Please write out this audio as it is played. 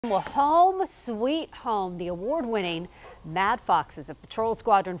Well, home sweet home. The award-winning Mad Foxes of Patrol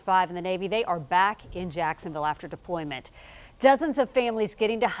Squadron 5 in the Navy, they are back in Jacksonville after deployment. Dozens of families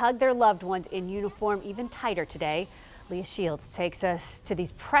getting to hug their loved ones in uniform even tighter today. Leah Shields takes us to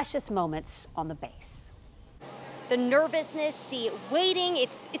these precious moments on the base. The nervousness, the waiting,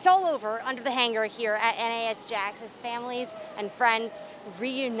 it's all over under the hangar here at NAS Jax as families and friends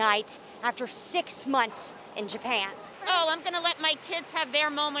reunite after 6 months in Japan. Oh, I'm going to let my kids have their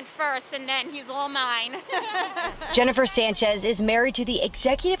moment first, and then he's all mine. Jennifer Sanchez is married to the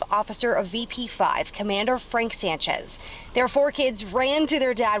executive officer of VP5, Commander Frank Sanchez. Their 4 kids ran to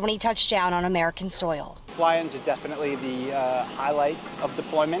their dad when he touched down on American soil. Fly-ins are definitely the highlight of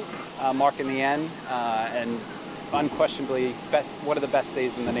deployment, marking the end, and unquestionably one of the best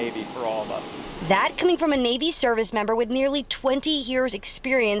days in the Navy for all of us. That coming from a Navy service member with nearly 20 years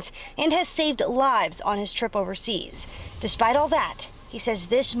experience and has saved lives on his trip overseas. Despite all that, he says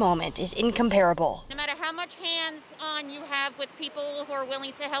this moment is incomparable. No matter how much hands-on you have with people who are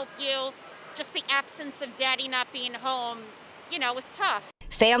willing to help you, just the absence of daddy not being home, you know, was tough.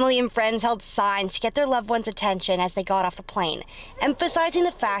 Family and friends held signs to get their loved ones' attention as they got off the plane, emphasizing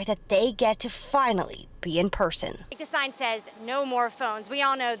the fact that they get to finally be in person. The sign says no more phones. We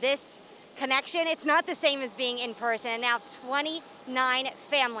all know this connection, it's not the same as being in person. And now 29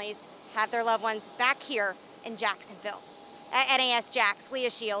 families have their loved ones back here in Jacksonville. At NAS Jax, Leah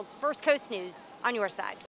Shields, First Coast News on your side.